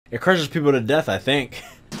It crushes people to death, I think.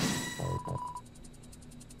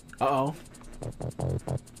 Uh-oh.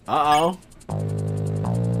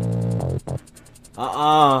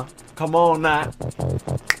 Uh-oh. Come on now.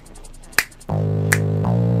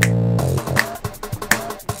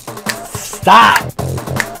 Stop!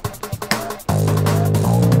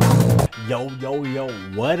 Yo, yo, yo,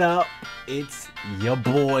 what up? It's your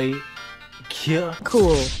boy,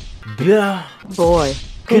 CoolBoy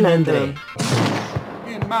Conundrum.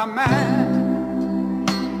 In my mind,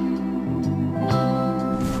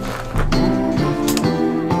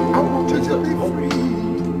 I want to just be free.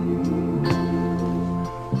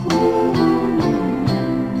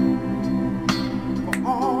 For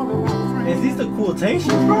all of my friends. Is these the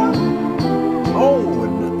quotations, bro?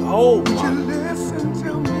 Oh, Would you listen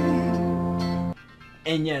to me?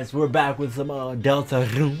 and yes, we're back with some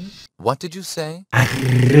Deltarune. What did you say? All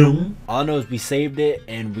I know is we saved it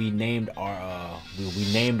and we named our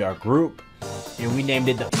we named our group and we named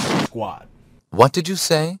it the Squad. What did you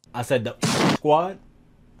say? I said the Squad.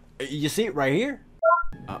 You see it right here?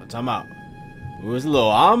 Time out. It was a little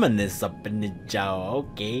ominous up in the jaw.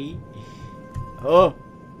 Okay.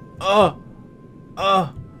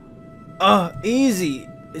 Easy.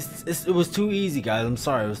 It was too easy, guys. I'm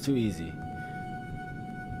sorry. It was too easy.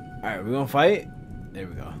 All right, we're gonna fight. There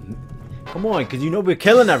we go. Come on, cause you know we're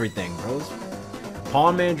killing everything, bros.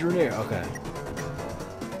 Pawn Man drew near. Okay.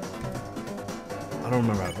 I don't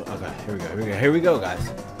remember. Okay, here we go, guys.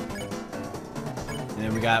 And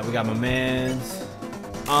then we got my man's.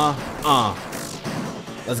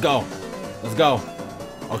 Let's go.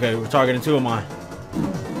 Okay, we're targeting two of mine.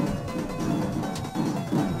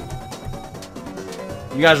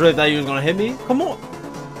 You guys really thought you was gonna hit me? Come on.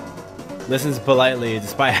 Listens politely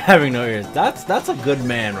despite having no ears. That's a good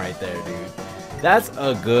man right there, dude. That's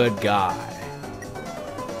a good guy.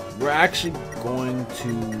 We're actually going to...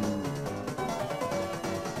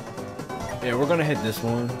 Yeah, we're gonna hit this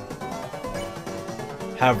one.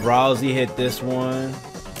 Have Rousey hit this one.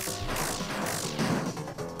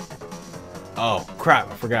 Oh, crap,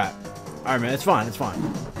 I forgot. Alright, man, it's fine.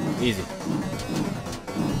 Easy.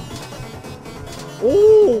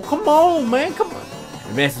 Oh, come on, man, come on.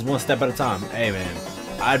 Advance is one step at a time. Hey, man,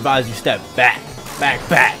 I advise you step back.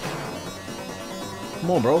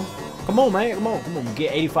 Come on, bro. Come on, man. Come on.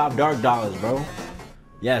 Get 85 dark dollars, bro.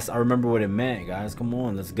 Yes, I remember what it meant, guys. Come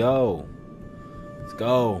on, let's go.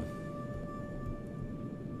 All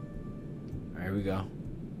right, here we go.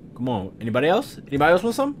 Come on. Anybody else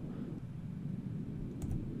want some?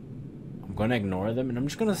 I'm gonna ignore them and I'm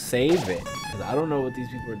just gonna save it because I don't know what these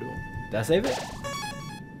people are doing. Did I save it?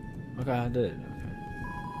 Okay, I did.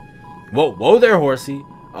 Whoa there, horsey.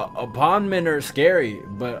 Pawn men are scary,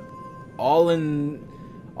 but all in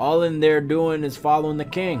there doing is following the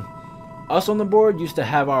king. Us on the board used to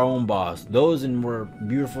have our own boss. Those were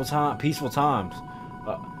peaceful times.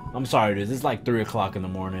 I'm sorry, dude. It's like 3 o'clock in the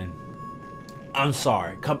morning. I'm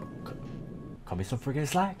sorry. Cut me some freaking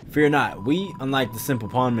slack. Fear not. We, unlike the simple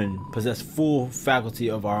pawnmen, possess full faculty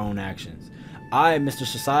of our own actions. I, Mr.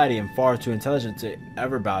 Society, am far too intelligent to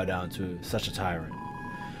ever bow down to such a tyrant.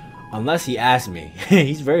 Unless he asks me.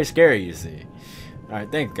 He's very scary, you see. Alright,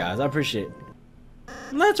 thanks, guys. I appreciate it.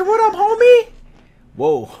 Lancer, what up, homie?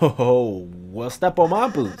 Whoa, well, step on my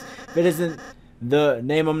boots. If it isn't the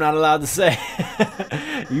name I'm not allowed to say.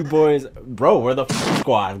 You boys, bro, we're the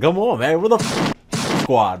Squad. Come on, man. We're the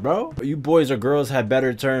Squad, bro. You boys or girls had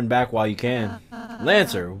better turn back while you can.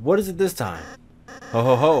 Lancer, what is it this time?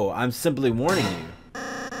 Ho, I'm simply warning you.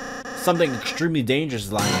 Something extremely dangerous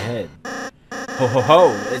is lying ahead. Ho,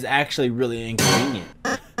 is actually really inconvenient.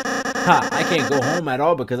 Ha, I can't go home at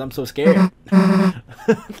all because I'm so scared.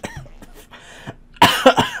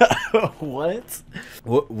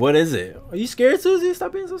 What is it? Are you scared, Susie?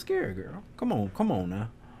 Stop being so scared, girl. Come on now.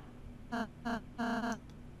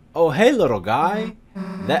 Oh, hey, little guy.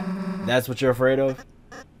 That's what you're afraid of?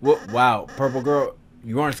 Wow, purple girl,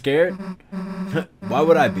 you aren't scared? Why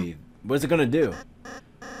would I be? What's it gonna do?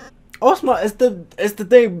 Oh, it's the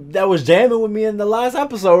thing that was jamming with me in the last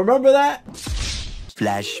episode. Remember that?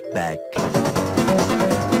 Flashback.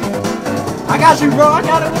 I got you, bro. I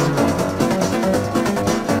got it.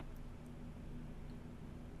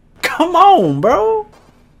 Come on, bro.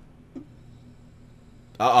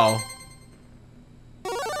 Uh-oh.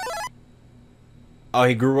 Oh,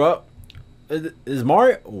 he grew up? Is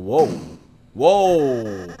Mario?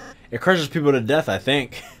 Whoa. It crushes people to death, I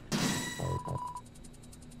think.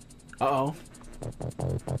 Uh-oh.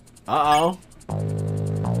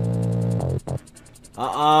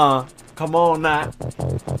 Come on now.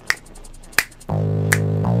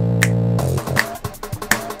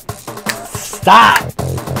 Stop.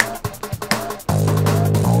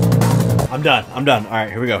 I'm done. I'm done. All right,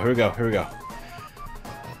 here we go. Here we go. Here we go.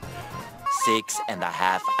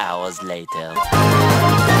 6.5 hours later.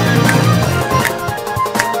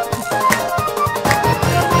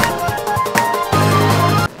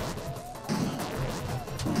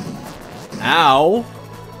 Ow.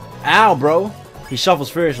 Ow, bro. He shuffles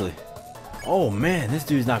furiously. Oh, man. This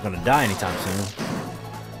dude's not going to die anytime soon.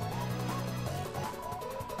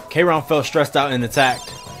 K-Ron felt stressed out and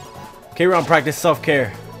attacked. K-Ron practiced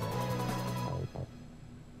self-care.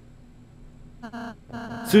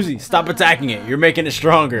 Susie, stop attacking it. You're making it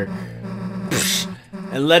stronger.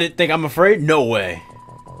 And let it think I'm afraid? No way.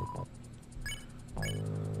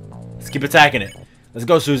 Let's keep attacking it. Let's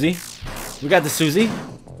go, Susie. We got this, Susie.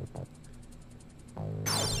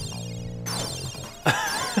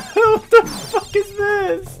 What the fuck is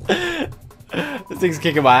this? This thing's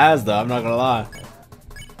kicking my ass, though. I'm not gonna lie.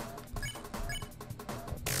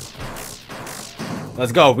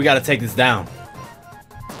 Let's go. We gotta take this down.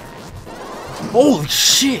 Holy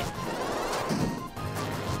shit!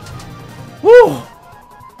 Woo!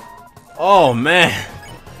 Oh man,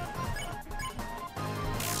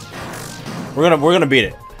 we're gonna beat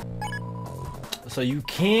it. So you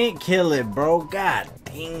can't kill it, bro. God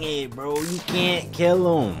dang it, bro. You can't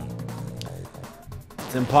kill him.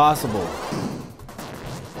 It's impossible.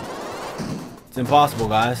 It's impossible,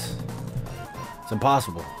 guys. It's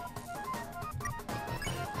impossible.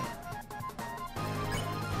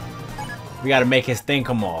 We gotta make his thing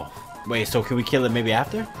come off. Wait, so can we kill it maybe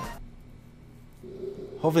after?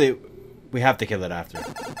 Hopefully, we have to kill it after.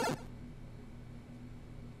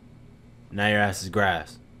 Now your ass is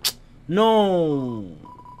grass. No!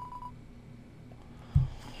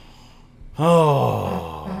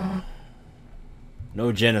 Oh.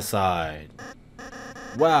 No genocide.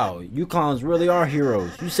 Wow, you clowns really are heroes.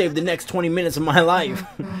 You saved the next 20 minutes of my life.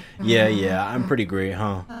 Yeah, I'm pretty great,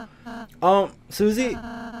 huh? Susie,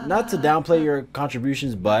 not to downplay your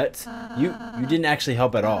contributions, but you didn't actually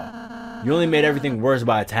help at all. You only made everything worse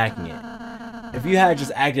by attacking it. If you had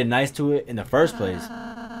just acted nice to it in the first place,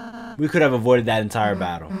 we could have avoided that entire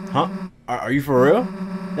battle. Huh? Are you for real?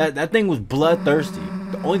 That thing was bloodthirsty.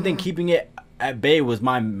 The only thing keeping it at bay was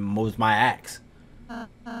my axe.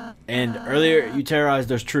 And earlier, you terrorized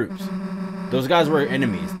those troops. Those guys were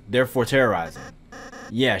enemies, therefore terrorizing.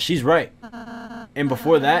 Yeah, she's right. And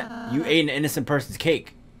before that, you ate an innocent person's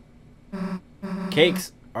cake.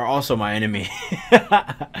 Cakes are also my enemy.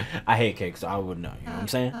 I hate cakes, so I wouldn't know. You know what I'm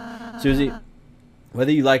saying? Susie,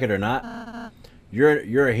 whether you like it or not,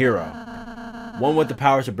 you're a hero. One with the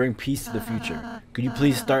power to bring peace to the future. Could you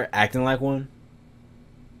please start acting like one?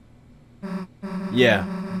 Yeah.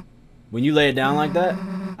 When you lay it down like that,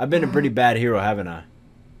 I've been a pretty bad hero, haven't I?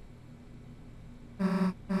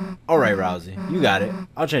 Alright, Rousey. You got it.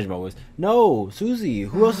 I'll change my ways. No, Susie.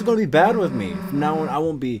 Who else is going to be bad with me? From now on, I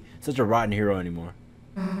won't be such a rotten hero anymore.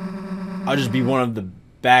 I'll just be one of the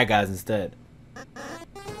bad guys instead.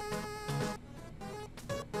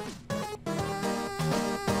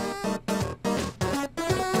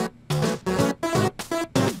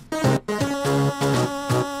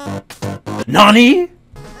 Nani?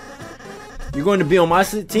 You're going to be on my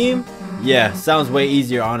team? Yeah, sounds way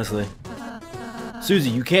easier, honestly. Susie,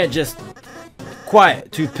 you can't just...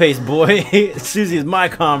 Quiet, toothpaste boy. Susie is my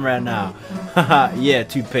comrade now. Haha, yeah,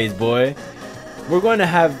 toothpaste boy. We're going to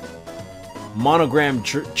have monogram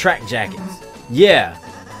track jackets. Yeah.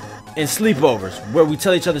 And sleepovers where we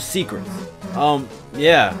tell each other secrets.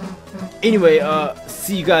 Yeah. Anyway,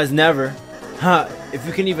 see you guys never. Huh, if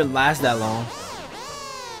you can even last that long.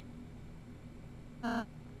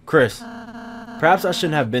 Chris, perhaps I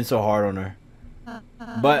shouldn't have been so hard on her.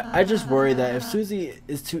 But I just worry that if Susie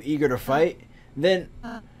is too eager to fight, then,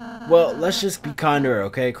 well, let's just be kind to her,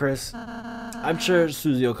 okay, Chris? I'm sure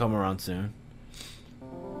Susie will come around soon.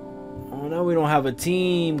 Oh, now we don't have a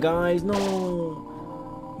team, guys.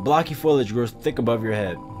 No. Blocky foliage grows thick above your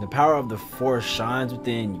head. The power of the forest shines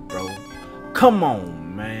within you, bro. Come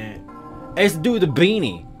on, man. Hey, it's the dude with the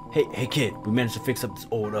beanie. Hey, kid. We managed to fix up this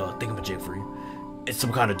old thingamajig for you. It's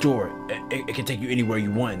some kind of door. It can take you anywhere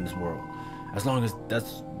you want in this world. As long as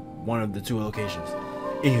that's one of the two locations.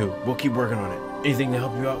 Anywho, we'll keep working on it. Anything to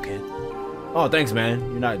help you out, kid? Oh, thanks, man.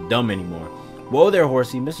 You're not dumb anymore. Whoa there,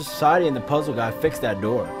 horsey. Mr. Society and the puzzle guy fixed that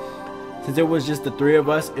door. Since it was just the three of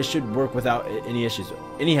us, it should work without any issues.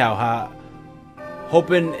 Anyhow,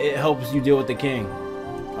 hoping it helps you deal with the king.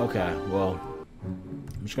 Okay, well,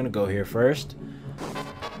 I'm just gonna go here first.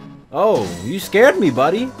 Oh, you scared me,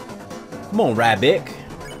 buddy. Come on, Rabbit.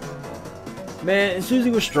 Man, and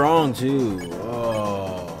Susie was strong too.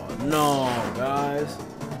 Oh no, guys.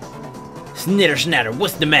 Snitter snatter,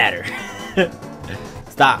 what's the matter?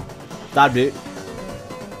 Stop. Stop, dude.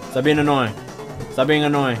 Stop being annoying. Stop being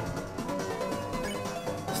annoying.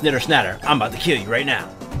 Snitter snatter, I'm about to kill you right now.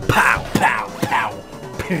 Pow, pow, pow.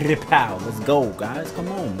 Pow. Let's go, guys. Come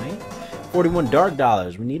on, man. 41 dark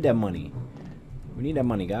dollars. We need that money. We need that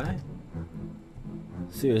money, guy.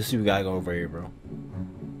 Let's see what we gotta go over here, bro.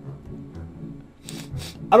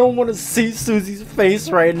 I don't want to see Susie's face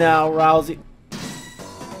right now, Rousey.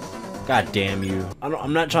 God damn you.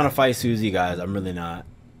 I'm not trying to fight Susie, guys. I'm really not.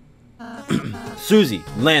 Susie,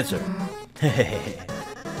 Lancer.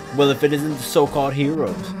 Well, if it isn't the so-called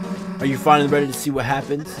heroes, are you finally ready to see what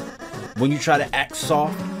happens when you try to act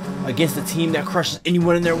soft against a team that crushes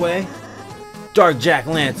anyone in their way? Dark Jack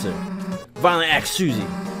Lancer, Violent Axe Susie.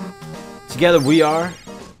 Together we are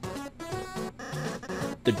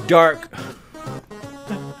the Dark.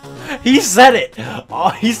 He said it. Oh,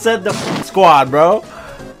 he said the squad, bro.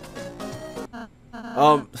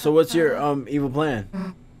 So what's your evil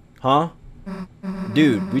plan? Huh?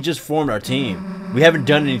 Dude, we just formed our team. We haven't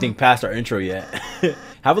done anything past our intro yet.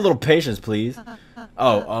 Have a little patience, please.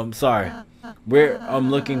 Oh, sorry. We're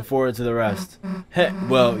looking forward to the rest. Heh,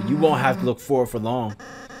 well, you won't have to look forward for long.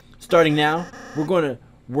 Starting now, we're going to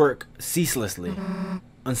work ceaselessly,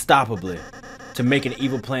 unstoppably, to make an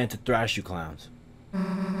evil plan to thrash you clowns.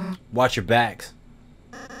 Watch your backs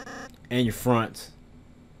and your fronts.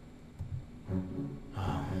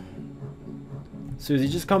 Susie,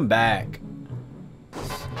 just come back.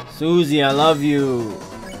 Susie, I love you.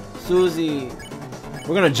 Susie.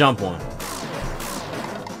 We're gonna jump one.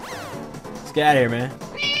 Let's get out of here, man.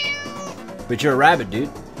 But you're a rabbit, dude.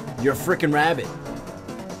 You're a freaking rabbit.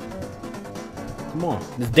 Come on.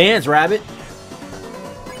 Let's dance, rabbit.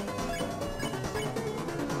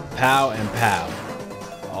 Pow and pow.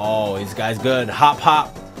 Oh, this guy's good. Hop,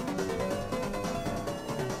 hop.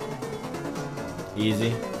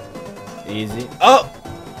 Easy. Easy. Oh!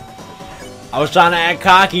 I was trying to act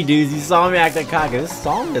cocky, dudes. You saw me acting cocky. This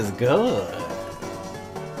song is good.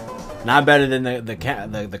 Not better than the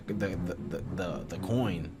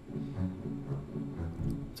coin.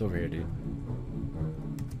 It's over here, dude.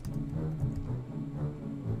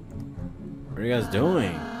 What are you guys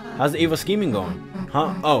doing? How's the evil scheming going?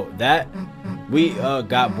 Huh? Oh, that? We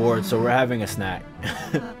got bored, so we're having a snack.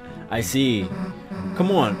 I see.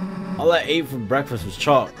 Come on. All I ate for breakfast was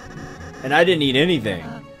chalk, and I didn't eat anything.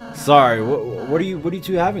 Sorry. What are you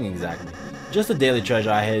two having exactly? Just a daily treasure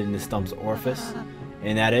I hid in the Stump's orifice,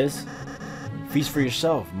 and that is feast for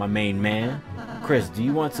yourself, my main man. Chris, do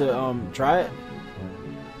you want to try it?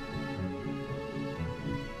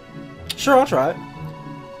 Sure, I'll try it.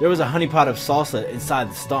 There was a honey pot of salsa inside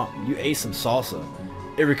the Stump. You ate some salsa.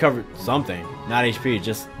 It recovered something, not HP,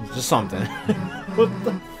 just something. What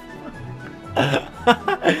the?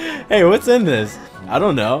 Hey, what's in this? I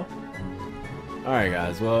don't know. All right,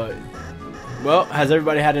 guys. Well, has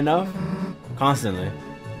everybody had enough? Constantly.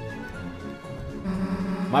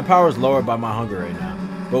 My power is lowered by my hunger right now.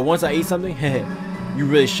 But once I eat something, you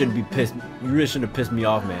really shouldn't be pissed. You really shouldn't have pissed me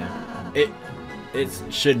off, man. It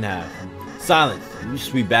shouldn't have. Silence, you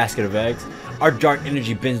sweet basket of eggs. Our dark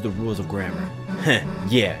energy bends the rules of grammar.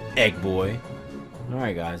 Yeah, egg boy. All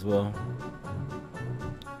right, guys. Well.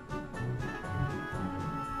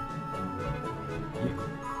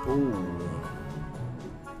 Ooh.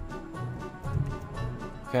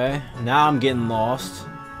 Okay, now I'm getting lost.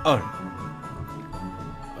 Oh.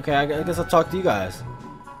 Okay, I guess I'll talk to you guys.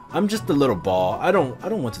 I'm just a little ball. I don't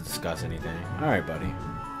want to discuss anything. All right, buddy.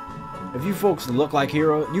 If you folks look like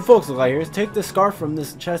heroes, take the scarf from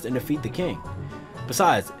this chest and defeat the king.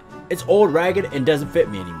 Besides, it's old, ragged, and doesn't fit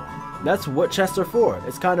me anymore. That's what chests are for.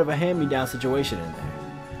 It's kind of a hand-me-down situation in there.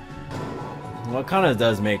 Well, it kind of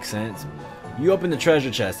does make sense. You open the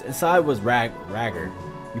treasure chest. Inside was Ragger.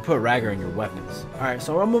 You put Ragger in your weapons. All right,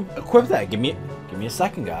 so I'm gonna equip that. Give me a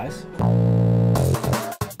second, guys.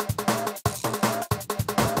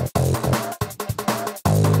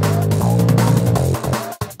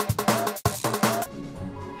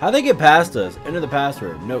 How'd they get past us? Enter the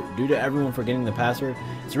password. Note, due to everyone forgetting the password,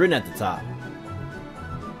 it's written at the top.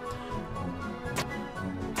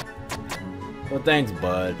 Well, thanks,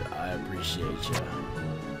 bud. I appreciate you.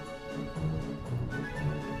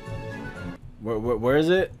 Where is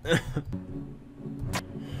it?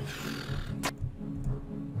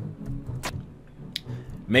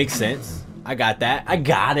 Makes sense. I got that. I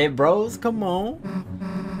got it, bros. Come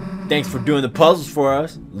on. Thanks for doing the puzzles for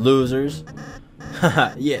us, losers.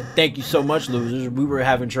 Yeah, thank you so much, losers. We were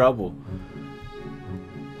having trouble.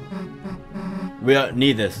 We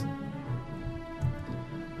need this.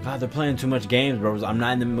 God, they're playing too much games, bros. I'm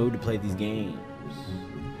not in the mood to play these games.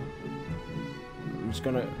 I'm just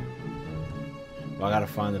gonna... Well, I gotta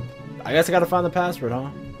find the... I guess I gotta find the password, huh?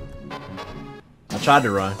 I tried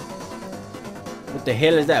to run. What the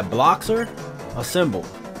hell is that? Bloxer? A symbol.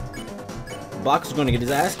 Bloxer's gonna get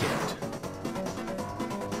his ass kicked.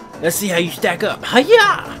 Let's see how you stack up.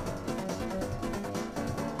 Hiya!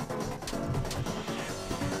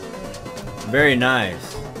 Very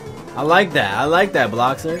nice. I like that. I like that,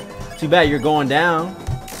 Bloxer. Too bad you're going down.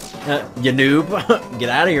 You noob. Get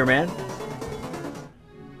out of here, man.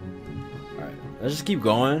 Alright, let's just keep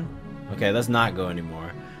going. Okay, let's not go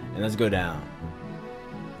anymore. And let's go down.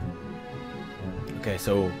 Okay,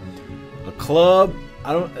 so a club.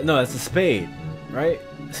 I don't. No, that's a spade, right?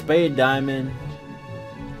 Spade, diamond.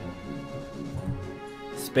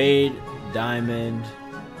 Spade, diamond.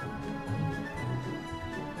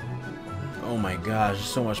 Oh my gosh, there's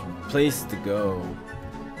so much place to go.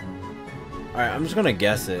 Alright, I'm just gonna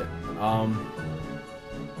guess it.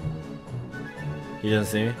 He doesn't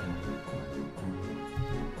see me?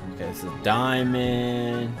 Okay, it's a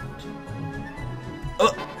diamond.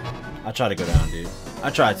 Oh! I tried to go down, dude. I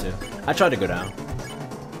tried to go down.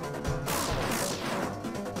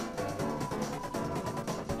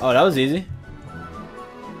 Oh, that was easy.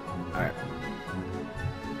 Alright.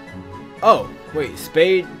 Oh, wait,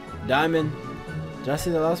 spade, diamond. Did I see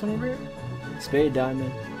the last one over here? Spade,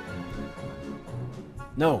 diamond.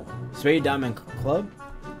 No, spade, diamond, club?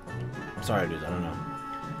 I'm sorry, dude, I don't know.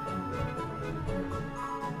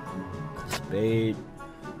 Spade.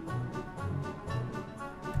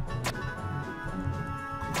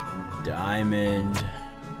 Diamond.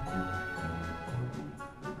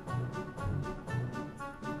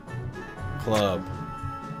 Club.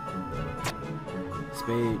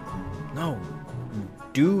 Spade. No.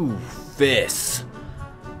 Doofus.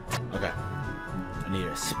 Okay. I need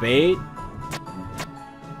a spade.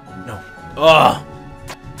 No. Ugh.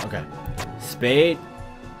 Okay. Spade.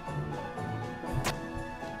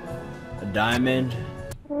 A diamond.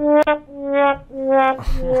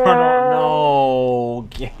 No.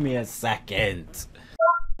 Give me a second.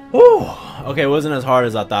 Whew. Okay, it wasn't as hard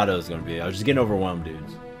as I thought it was gonna be. I was just getting overwhelmed,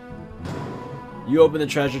 dudes. You open the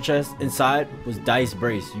treasure chest. Inside was dice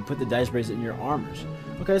brace. You put the dice brace in your armors.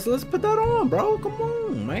 Okay, so let's put that on, bro. Come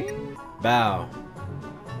on, man. Bow.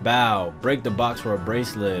 Bow. Break the box for a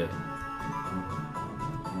bracelet.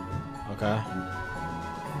 Okay.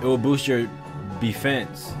 It will boost your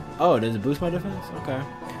defense. Oh, does it boost my defense? Okay.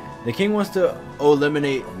 The king wants to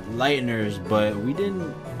eliminate lighteners, but we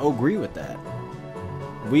didn't agree with that.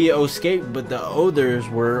 We escaped, but the others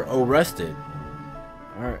were arrested.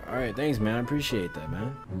 Alright, thanks, man. I appreciate that,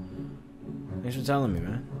 man. Thanks for telling me,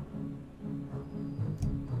 man.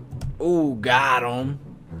 Ooh, got him.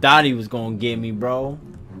 Thought he was gonna get me, bro.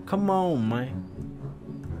 Come on, man.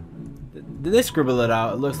 Did they scribble it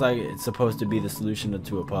out? It looks like it's supposed to be the solution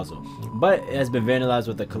to a puzzle, but it has been vandalized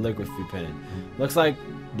with a calligraphy pen. Looks like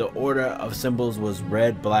the order of symbols was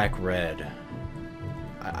red, black, red.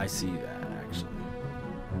 I see that, actually.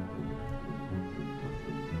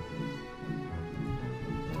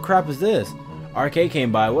 What the crap is this? RK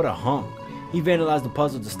came by. What a hunk. He vandalized the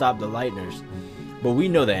puzzle to stop the lighteners. But we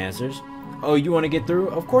know the answers. Oh, you want to get through?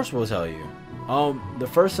 Of course we'll tell you. The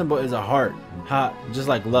first symbol is a heart. Ha, just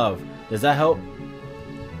like love. Does that help?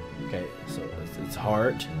 Okay, so it's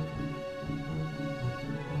heart.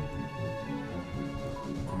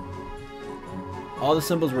 All the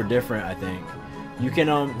symbols were different, I think. You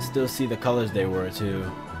can still see the colors they were too.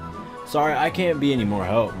 Sorry, I can't be any more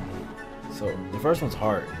help. So the first one's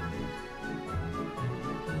heart.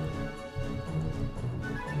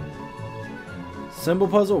 Symbol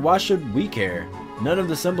puzzle? Why should we care? None of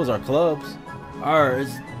the symbols are clubs.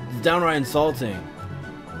 It's downright insulting.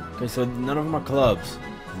 Okay, so none of them are clubs.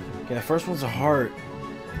 Okay, the first one's a heart.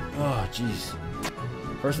 Oh, jeez.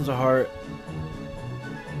 First one's a heart.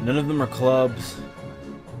 None of them are clubs.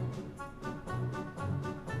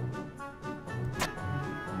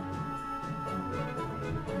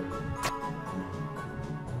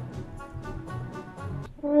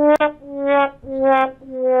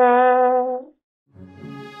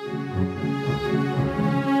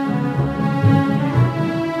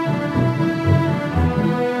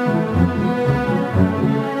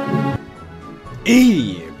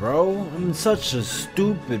 Idiot, bro. I'm such a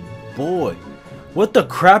stupid boy. What the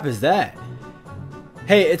crap is that?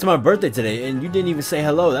 Hey, it's my birthday today and you didn't even say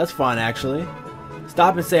hello. That's fine, actually.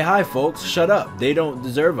 Stop and say hi, folks. Shut up. They don't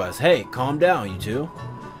deserve us. Hey, calm down, you two.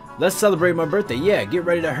 Let's celebrate my birthday. Yeah, get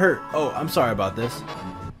ready to hurt. Oh, I'm sorry about this.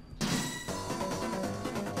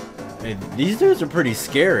 Hey, these dudes are pretty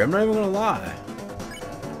scary. I'm not even gonna lie.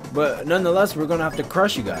 But nonetheless, we're gonna have to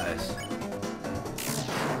crush you guys.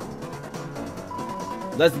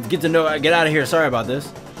 Let's get out of here. Sorry about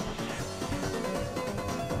this.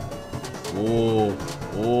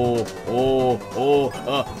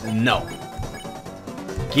 No.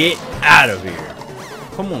 Get out of here.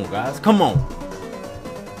 Come on, guys. Come on.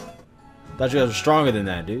 Thought you guys were stronger than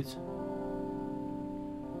that, dudes.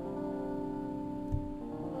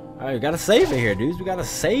 Alright, we gotta save it here, dudes. We gotta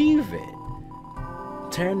save it.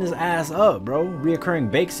 Tearing this ass up, bro.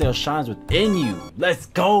 Reoccurring bake sale shines within you. Let's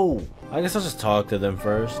go. I guess I'll just talk to them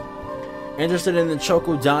first. Interested in the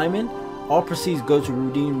Choco Diamond? All proceeds go to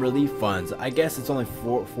redeem relief funds. I guess it's only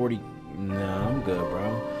 40. No, I'm good,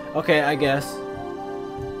 bro. Okay, I guess.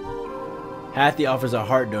 Hathy offers a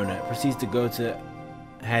heart donut. Proceeds to go to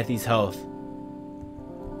Hathy's health.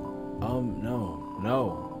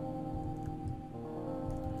 No.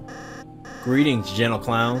 Greetings, gentle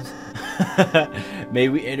clowns. May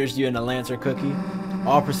we interest you in a Lancer cookie?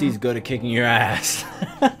 All proceeds go to kicking your ass.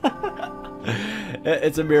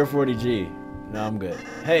 It's a mere 40G. No, I'm good.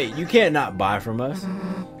 Hey, you can't not buy from us.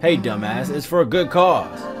 Hey, dumbass, it's for a good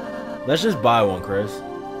cause. Let's just buy one, Chris.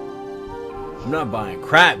 I'm not buying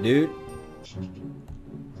crap, dude.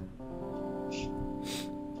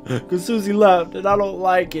 Cause Susie left and I don't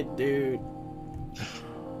like it, dude.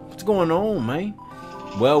 What's going on, man?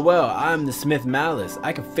 Well, I'm the Smith Malice.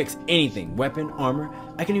 I can fix anything. Weapon, armor.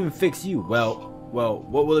 I can even fix you. Well,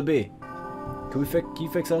 what will it be? Can you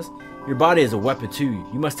fix us? Your body is a weapon too.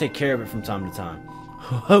 You must take care of it from time to time.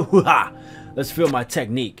 Let's feel my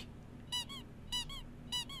technique.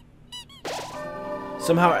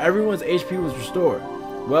 Somehow everyone's HP was restored.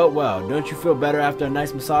 Well, don't you feel better after a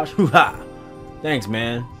nice massage? Thanks,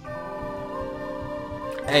 man.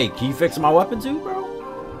 Hey, can you fix my weapon too, bro?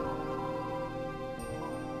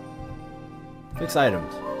 Fix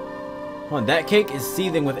items. Hold on, that cake is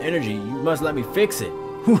seething with energy. You must let me fix it.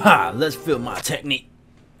 Let's feel my technique.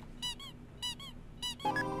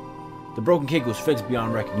 The broken cake was fixed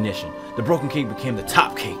beyond recognition. The broken cake became the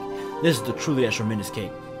top cake. This is the truly a tremendous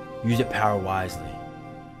cake. Use it power wisely.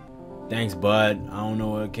 Thanks, bud. I don't know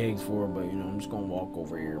what a cake's for, but you know, I'm just gonna walk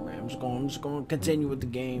over here, man. I'm just gonna continue with the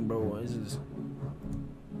game, bro. This is.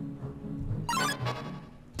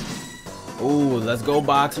 Ooh, let's go,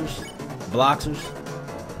 boxers. Bloxers.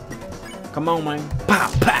 Come on, man.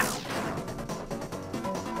 Pow, pow.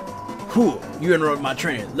 Whew, you interrupted my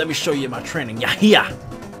training. Let me show you my training. Yeah.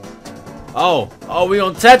 Oh, we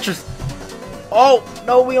on Tetris. Oh,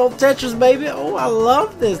 no, we on Tetris, baby. Oh, I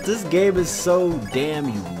love this. This game is so damn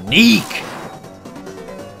unique.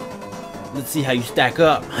 Let's see how you stack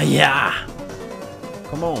up. Yeah.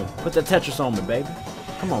 Come on, put that Tetris on me, baby.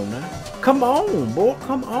 Come on now. Come on, boy.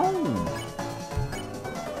 Come on.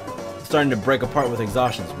 Starting to break apart with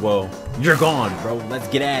exhaustions. Whoa, you're gone, bro. Let's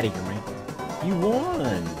get out of here, man. You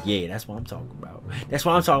won. Yeah, that's what I'm talking about. That's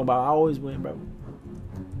what I'm talking about. I always win, bro.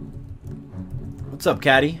 What's up,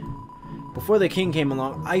 Caddy? Before the king came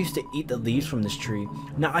along, I used to eat the leaves from this tree.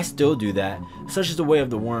 Now I still do that. Such is the way of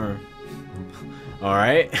the worm.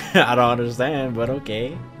 Alright. I don't understand, but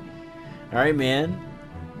okay. Alright, man.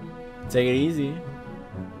 Take it easy.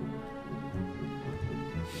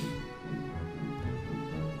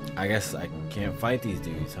 I guess I can't fight these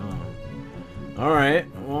dudes, huh? Alright,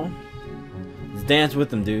 well. Let's dance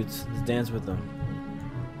with them, dudes. Let's dance with them.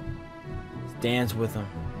 Let's dance with them.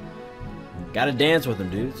 Gotta dance with them,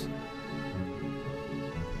 dudes.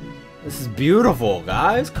 This is beautiful,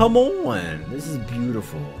 guys. Come on. This is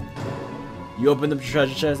beautiful. You opened up the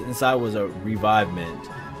treasure chest. Inside was a revive mint.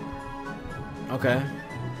 Okay.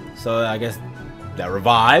 So I guess that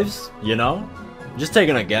revives, you know? Just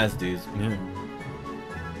taking a guess, dudes.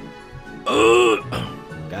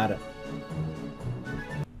 Got it.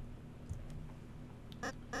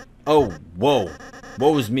 Oh, whoa.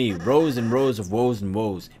 Woe is me. Rows and rows of woes and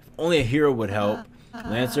woes. If only a hero would help.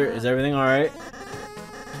 Lancer, is everything alright?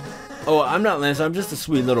 Oh, I'm not Lancer. I'm just a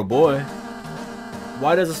sweet little boy.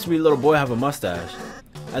 Why does a sweet little boy have a mustache?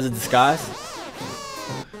 As a disguise?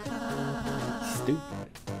 Stupid.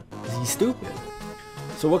 He's stupid.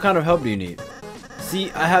 So what kind of help do you need? See,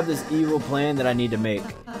 I have this evil plan that I need to make.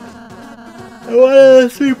 What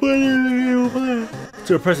is this evil plan?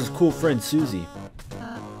 To impress his cool friend Susie.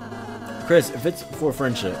 Chris, if it's for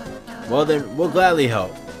friendship, well then we'll gladly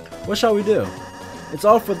help. What shall we do? It's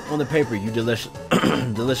all on the paper, you delicious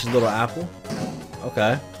delicious little apple.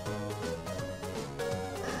 Okay.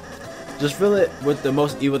 Just fill it with the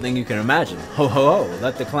most evil thing you can imagine. Ho ho ho.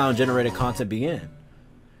 Let the clown generated content begin.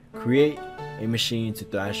 Create a machine to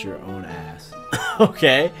thrash your own ass.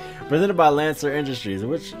 Okay. Presented by Lancer Industries,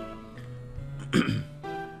 which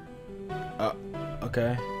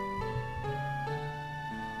okay.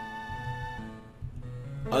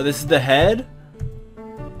 Oh, this is the head?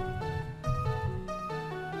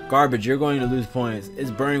 Garbage, you're going to lose points.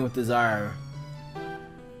 It's burning with desire.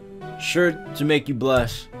 Sure to make you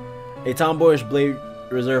blush. A tomboyish blade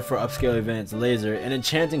reserved for upscale events. Laser. An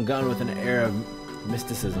enchanting gun with an air of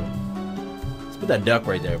mysticism. Let's put that duck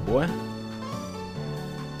right there, boy.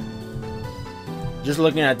 Just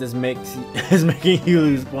looking at this is making you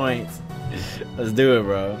lose points. Let's do it,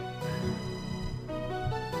 bro.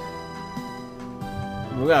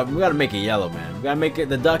 We gotta make it yellow, man. We gotta make it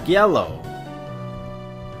the duck yellow.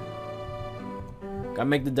 Gotta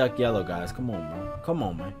make the duck yellow, guys. Come on, bro. Come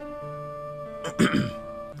on, man.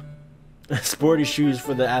 Sporty shoes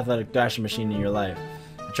for the athletic thrashing machine in your life.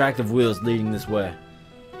 Attractive wheels leading this way.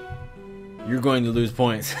 You're going to lose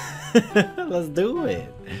points. Let's do it.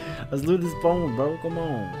 Let's lose this phone, bro. Come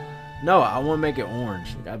on. No, I want to make it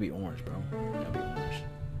orange. It gotta be orange, bro. It gotta be orange.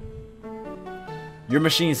 Your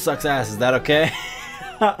machine sucks ass. Is that okay?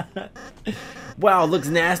 Wow, looks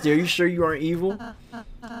nasty. Are you sure you aren't evil?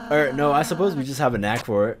 Or no, I suppose we just have a knack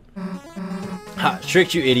for it. Ha,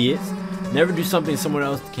 tricked you idiots. Never do something someone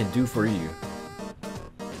else can do for you.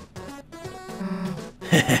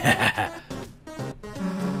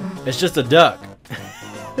 It's just a duck.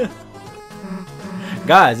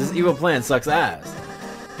 Guys, this evil plan sucks ass.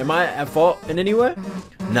 Am I at fault in any way?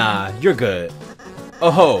 Nah, you're good.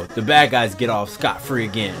 Oh ho, the bad guys get off scot-free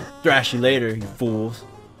again. Thrash you later, you fools.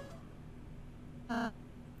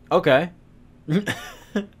 Okay.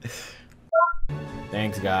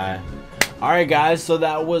 Thanks, guy. Alright, guys, so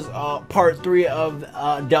that was part 3 of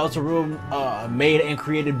Deltarune, made and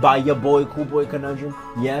created by your boy CoolBoy Conundrum.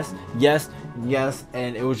 Yes, yes, yes,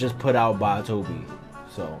 and it was just put out by Toby.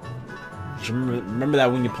 So just remember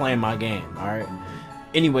that when you're playing my game, alright?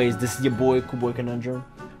 Anyways, this is your boy CoolBoy Conundrum.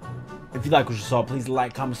 If you like what you saw, please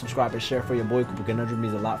like, comment, subscribe, and share for your boy. CoolBoy Conundrum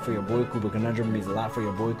means a lot for your boy. CoolBoy Conundrum means a lot for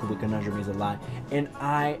your boy. CoolBoy Conundrum means a lot. And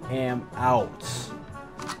I am out.